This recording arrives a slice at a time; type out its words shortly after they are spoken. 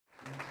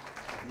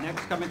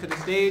Next coming to the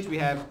stage, we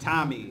have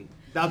Tommy,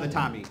 the other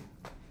Tommy.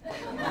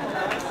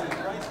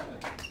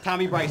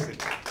 Tommy Bryson.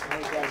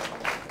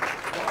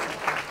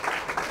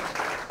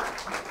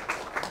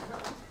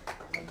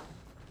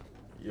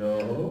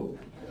 Yo.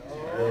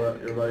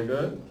 Everybody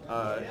good?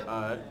 All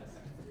right.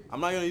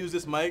 I'm not gonna use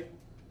this mic.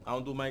 I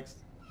don't do mics,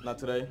 not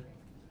today.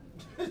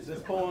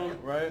 This poem,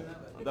 right,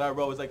 that I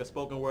wrote is like a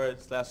spoken word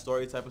 /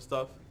 story type of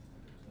stuff.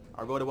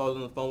 I wrote it while I was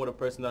on the phone with a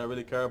person that I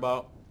really care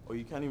about. Oh,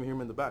 you can't even hear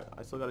me in the back.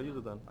 I still gotta use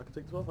it then. I can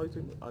take this off. How you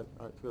take it? All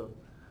right, good.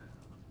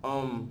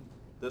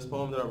 This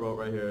poem that I wrote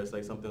right here is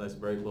like something that's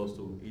very close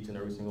to each and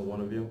every single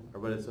one of you. I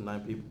read it to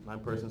 9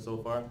 persons so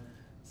far.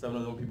 7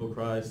 of them people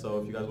cried, so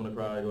if you guys want to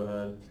cry, go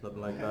ahead. It's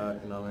nothing like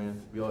that, you know what I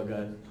mean? We all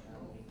good.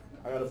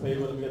 I got a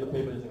paper. Let me get the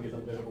paper just in case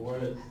I'm better for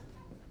words.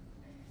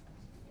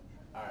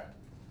 All right.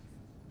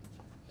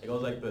 It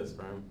goes like this,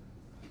 fam.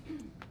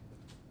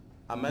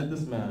 I met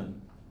this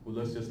man who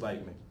looks just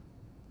like me.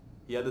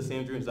 He had the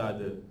same dreams I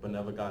did, but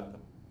never got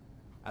them.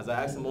 As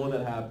I asked him what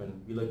that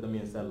happened, he looked at me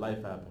and said,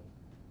 life happened.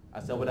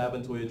 I said, what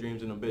happened to your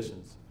dreams and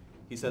ambitions?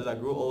 He says, I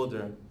grew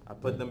older, I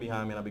put them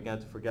behind me, and I began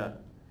to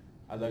forget.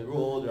 As I grew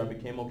older, I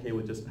became okay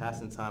with just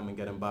passing time and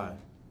getting by.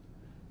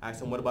 I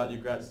asked him, what about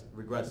your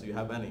regrets? Do you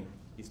have any?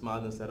 He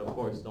smiled and said, of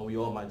course, don't we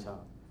all, my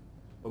child?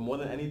 But more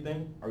than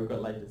anything, I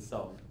regret life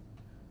itself.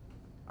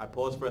 I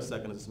paused for a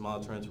second as a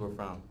smile turned to a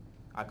frown.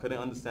 I couldn't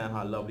understand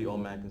how a lovely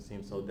old man can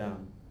seem so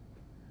down.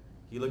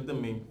 He looked at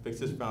me, fixed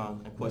his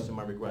frown, and questioned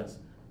my regrets.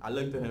 I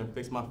looked at him,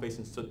 fixed my face,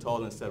 and stood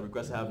tall and said,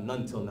 regrets I have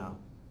none till now.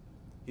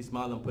 He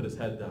smiled and put his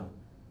head down,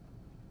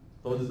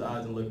 closed his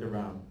eyes and looked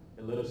around.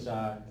 A little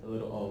shy, a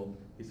little old,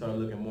 he started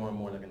looking more and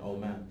more like an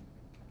old man.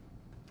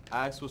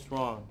 I asked what's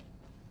wrong.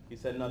 He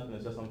said nothing,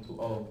 it's just I'm too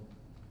old.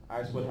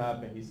 I asked what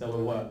happened. He said,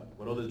 with what?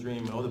 With all the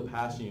dream and all the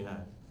passion you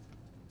had.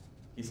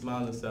 He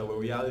smiled and said, when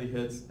reality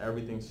hits,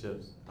 everything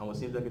shifts. And what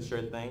seems like a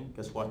sure thing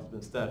gets swapped up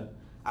instead.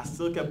 I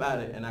still kept at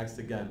it and asked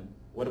again,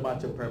 what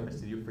about your purpose?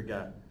 Did you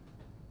forget?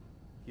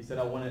 He said,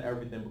 I wanted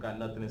everything but got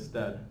nothing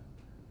instead.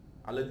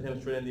 I looked at him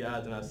straight in the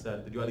eyes and I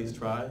said, did you at least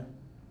try?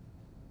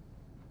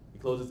 He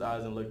closed his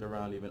eyes and looked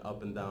around, even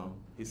up and down.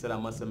 He said, I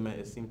must admit,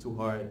 it seemed too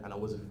hard and I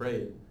was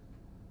afraid.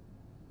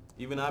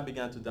 Even I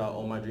began to doubt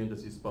all my dreams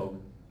as he spoke.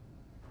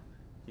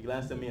 He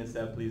glanced at me and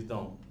said, please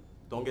don't.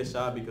 Don't get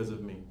shy because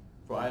of me,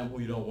 for I am who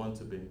you don't want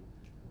to be.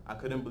 I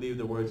couldn't believe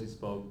the words he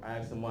spoke. I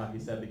asked him why. He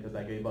said, because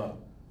I gave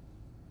up.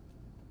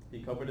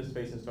 He covered his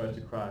face and started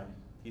to cry.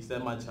 He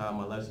said, my child,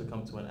 my life should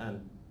come to an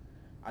end.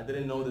 I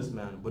didn't know this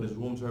man, but his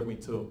wounds hurt me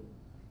too.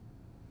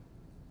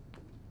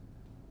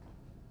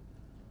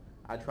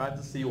 I tried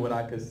to see what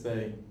I could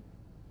say.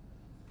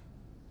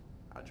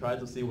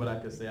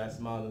 I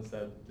smiled and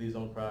said, please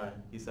don't cry.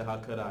 He said, how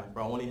could I?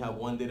 For I only have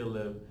one day to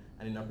live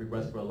and enough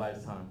regrets for a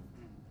lifetime.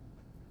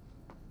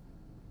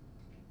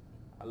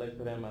 I looked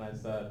at him and I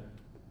said,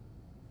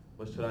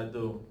 what should I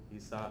do? He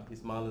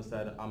smiled and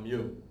said, I'm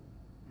you.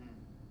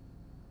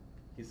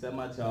 He said,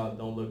 my child,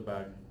 don't look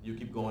back. You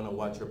keep going and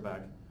watch your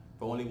back.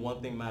 For only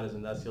one thing matters,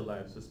 and that's your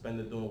life, so spend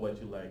it doing what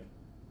you like.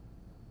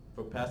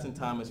 For passing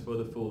time is for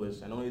the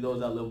foolish, and only those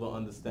that live will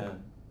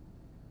understand.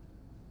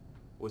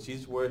 With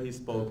each word he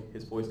spoke,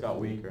 his voice got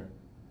weaker.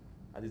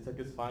 As he took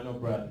his final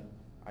breath,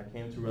 I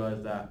came to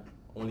realize that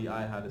only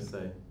I had to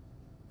say.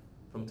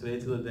 From today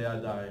till the day I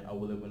die, I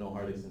will live with no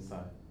heartaches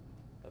inside.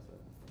 That's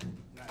it.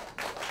 Nice.